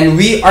 And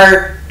we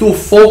are too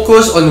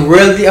focused on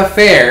worldly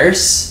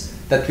affairs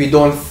that we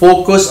don't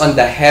focus on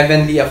the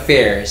heavenly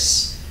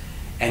affairs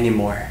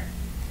anymore.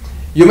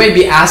 You may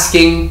be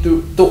asking,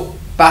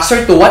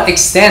 Pastor, to what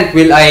extent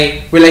will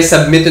I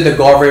submit to the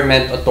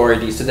government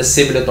authorities, to the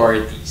civil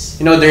authorities?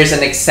 There is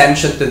an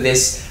exemption to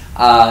this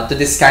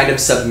kind of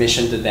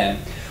submission to them.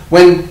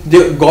 When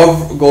the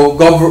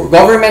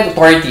government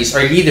authorities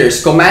or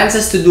leaders commands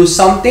us to do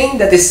something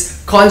that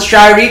is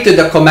contrary to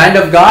the command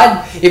of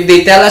God, if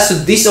they tell us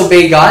to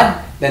disobey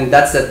God, then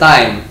that's the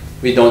time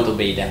we don't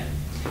obey them.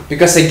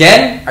 Because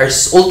again, our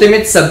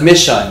ultimate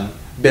submission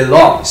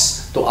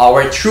belongs to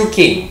our true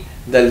King,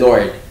 the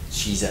Lord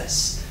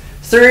Jesus.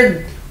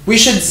 Third, we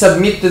should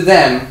submit to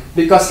them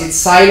because it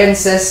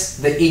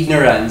silences the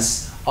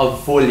ignorance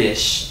of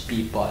foolish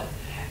people.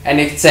 And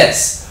it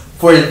says,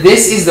 "For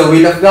this is the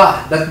will of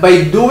God, that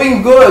by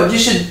doing good you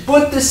should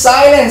put to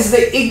silence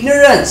the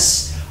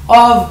ignorance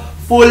of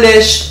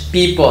foolish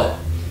people."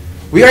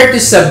 We are to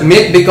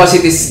submit because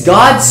it is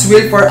God's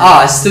will for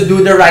us to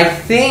do the right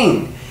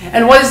thing.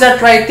 And what is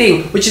that right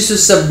thing? Which is to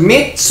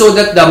submit so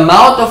that the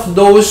mouth of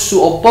those who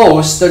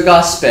oppose the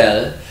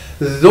gospel,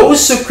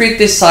 those who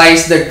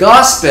criticize the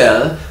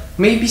gospel,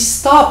 may be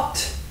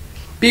stopped.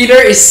 Peter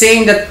is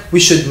saying that we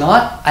should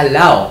not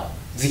allow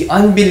the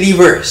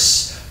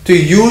unbelievers to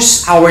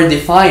use our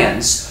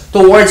defiance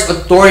towards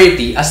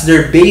authority as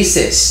their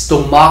basis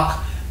to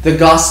mock the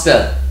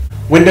gospel.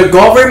 When the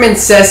government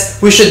says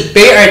we should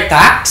pay our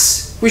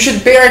tax, we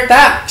should pay our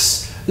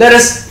tax. Let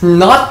us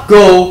not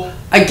go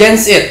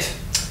against it.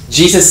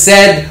 Jesus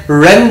said,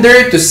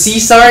 "Render to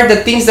Caesar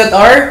the things that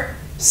are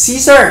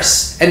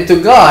Caesar's, and to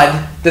God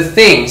the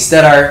things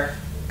that are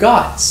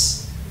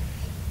God's."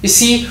 You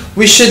see,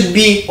 we should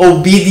be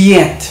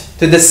obedient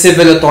to the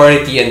civil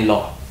authority and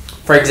law.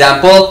 For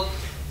example,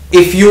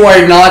 if you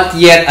are not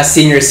yet a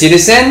senior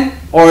citizen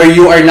or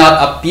you are not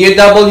a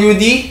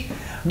PWD,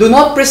 do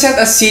not present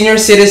a senior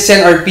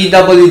citizen or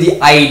PWD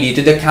ID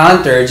to the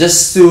counter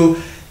just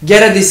to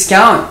get a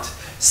discount.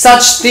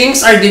 Such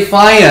things are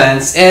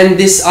defiance and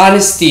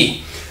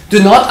dishonesty.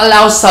 Do not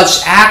allow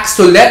such acts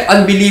to let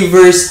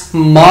unbelievers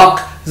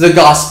mock the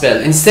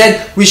gospel.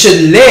 Instead, we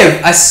should live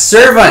as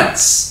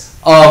servants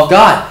of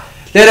God.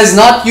 Let us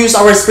not use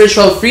our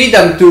spiritual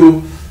freedom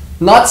to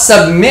not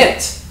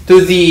submit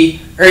to the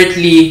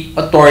earthly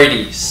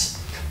authorities.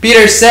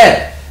 Peter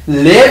said,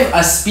 "Live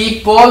as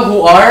people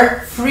who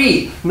are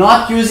free,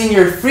 not using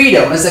your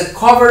freedom as a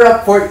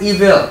cover-up for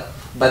evil,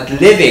 but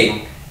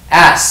living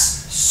as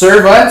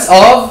servants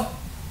of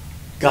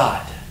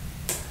God."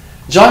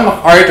 John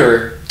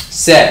MacArthur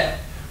said,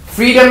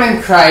 "Freedom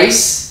in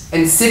Christ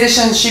and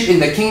citizenship in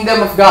the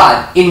kingdom of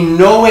God in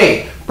no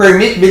way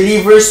permit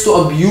believers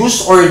to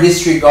abuse or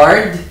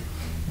disregard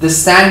the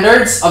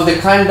standards of the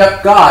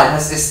conduct God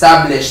has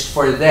established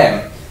for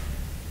them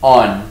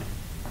on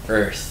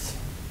earth."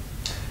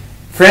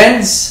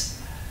 Friends,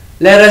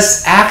 let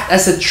us act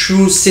as a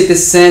true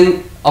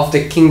citizen of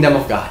the kingdom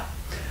of God.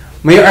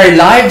 May our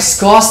lives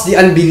cause the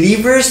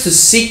unbelievers to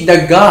seek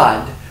the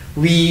God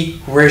we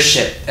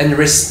worship and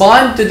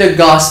respond to the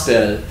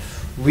gospel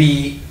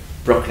we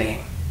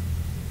proclaim.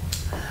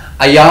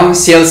 A young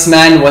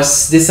salesman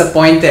was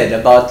disappointed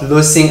about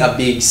losing a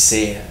big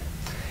sale.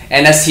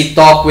 And as he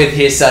talked with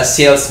his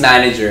sales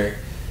manager,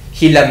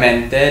 he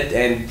lamented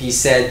and he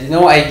said,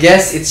 "I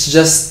guess it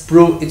just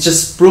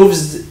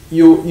proves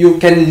you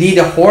can lead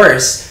a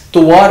horse to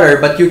water,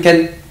 but you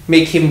can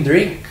make him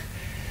drink."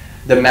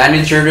 The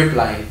manager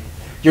replied,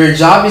 "Your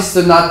job is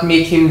to not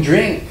make him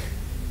drink.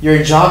 Your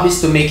job is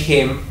to make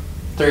him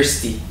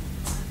thirsty."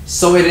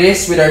 So it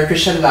is with our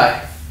Christian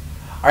life.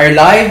 Our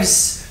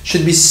lives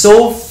should be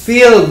so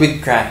filled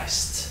with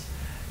Christ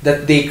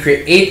that they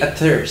create a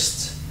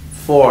thirst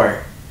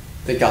for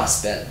the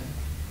gospel.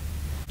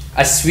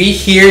 As we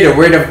hear the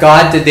Word of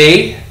God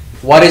today,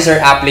 what is our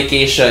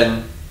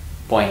application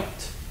point?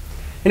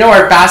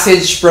 Our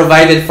passage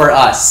provided for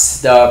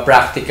us the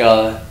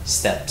practical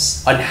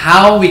steps on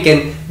how we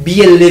can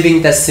be a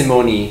living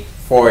testimony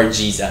for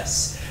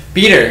Jesus.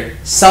 Peter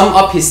summed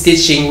up his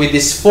teaching with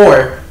these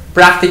 4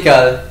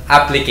 practical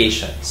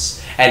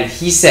applications. And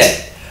he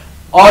said,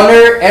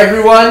 honor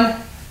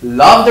everyone,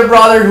 love the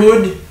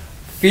brotherhood,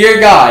 fear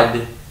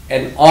God,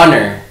 and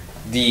honor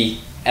the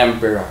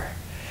emperor.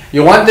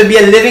 You want to be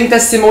a living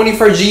testimony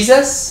for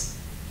Jesus?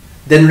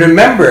 Then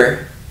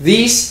remember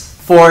these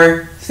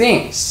 4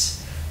 things.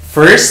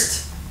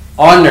 First,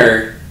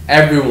 honor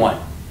everyone.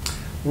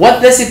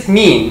 What does it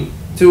mean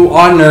to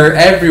honor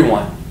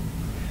everyone?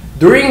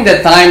 During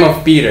the time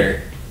of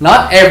Peter,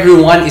 not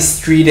everyone is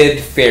treated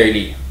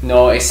fairly,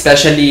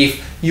 especially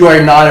if you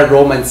are not a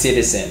Roman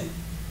citizen.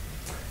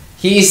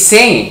 He is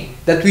saying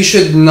that we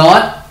should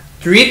not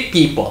treat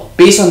people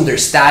based on their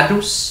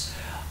status,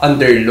 on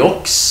their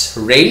looks,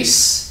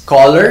 race,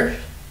 color,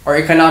 or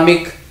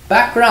economic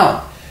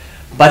background.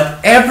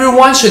 But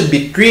everyone should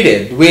be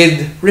treated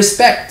with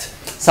respect.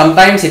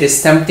 Sometimes it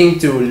is tempting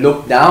to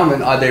look down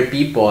on other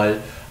people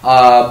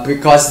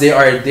because they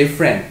are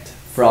different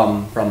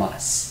from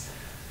us.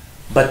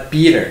 But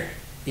Peter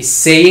is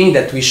saying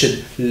that we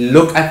should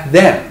look at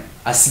them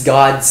as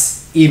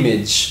God's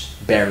image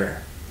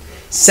bearer.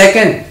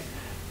 Second,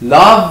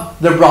 love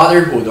the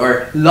brotherhood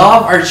or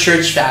love our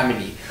church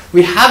family.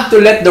 We have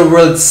to let the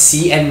world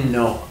see and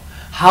know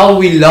how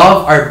we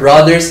love our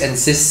brothers and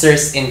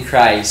sisters in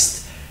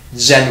Christ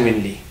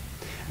genuinely.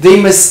 They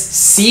must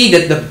see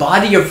that the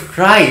body of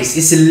Christ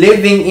is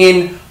living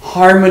in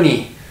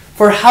harmony.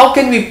 For how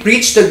can we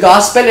preach the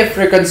gospel of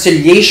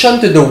reconciliation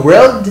to the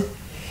world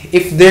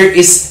if there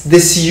is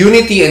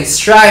disunity and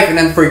strife and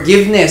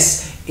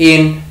unforgiveness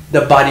in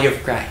the body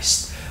of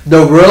Christ?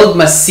 The world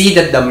must see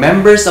that the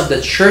members of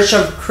the Church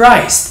of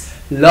Christ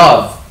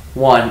love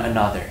one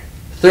another.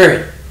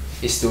 Third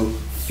is to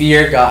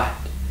fear God.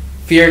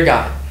 Fear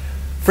God.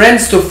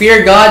 Friends, to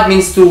fear God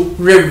means to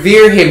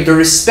revere Him, to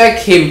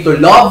respect Him, to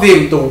love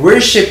Him, to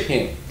worship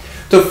Him.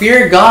 To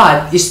fear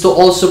God is to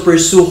also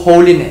pursue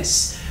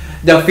holiness.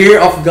 The fear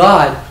of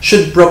God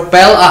should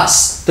propel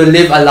us to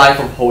live a life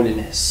of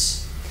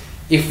holiness.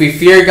 If we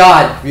fear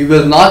God, we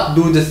will not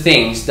do the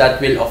things that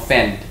will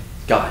offend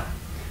God.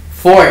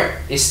 Fourth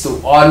is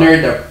to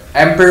honor the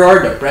emperor,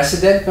 the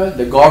president,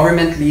 the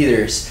government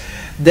leaders.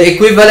 The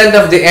equivalent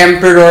of the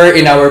emperor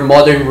in our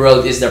modern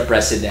world is the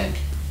president.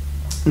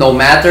 No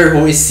matter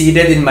who is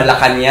seated in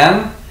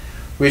Malacanang,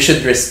 we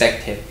should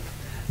respect him,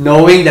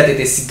 knowing that it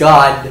is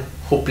God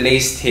who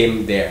placed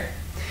him there.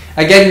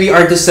 Again, we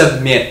are to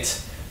submit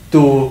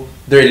to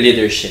their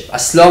leadership.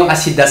 As long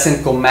as he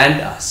doesn't command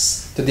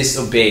us to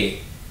disobey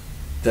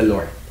the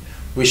Lord,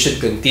 we should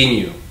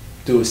continue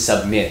to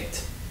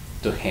submit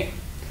to him.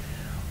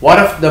 One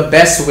of the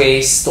best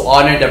ways to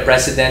honor the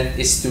president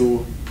is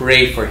to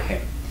pray for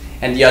him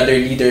and the other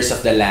leaders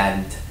of the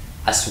land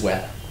as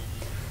well.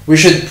 We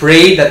should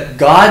pray that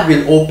God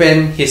will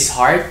open his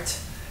heart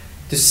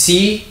to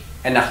see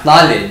and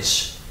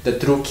acknowledge the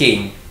true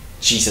King,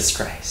 Jesus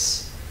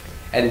Christ,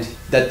 and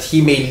that he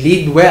may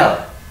lead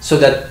well so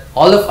that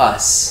all of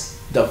us,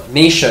 the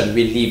nation,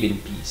 will live in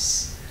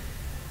peace.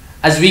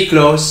 As we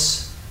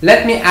close,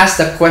 let me ask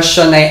the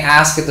question I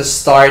asked at the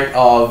start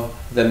of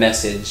the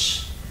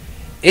message.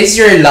 Is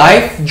your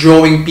life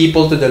drawing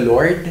people to the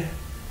Lord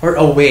or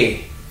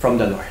away from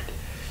the Lord?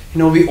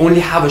 We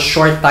only have a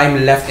short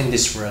time left in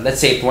this world. Let's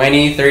say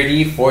 20,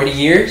 30, 40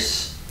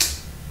 years.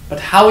 But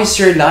how is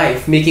your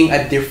life making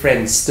a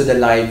difference to the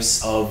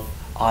lives of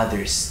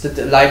others, to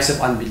the lives of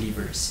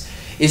unbelievers?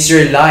 Is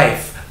your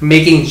life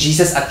making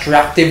Jesus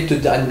attractive to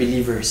the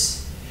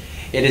unbelievers?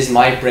 It is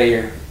my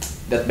prayer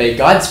that by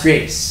God's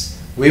grace,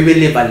 we will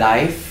live a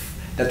life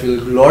that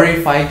will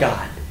glorify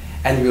God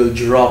and will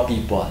draw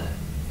people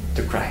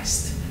to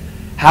Christ.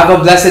 Have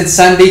a blessed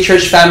Sunday,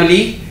 church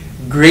family.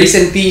 Grace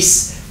and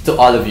peace to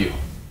all of you.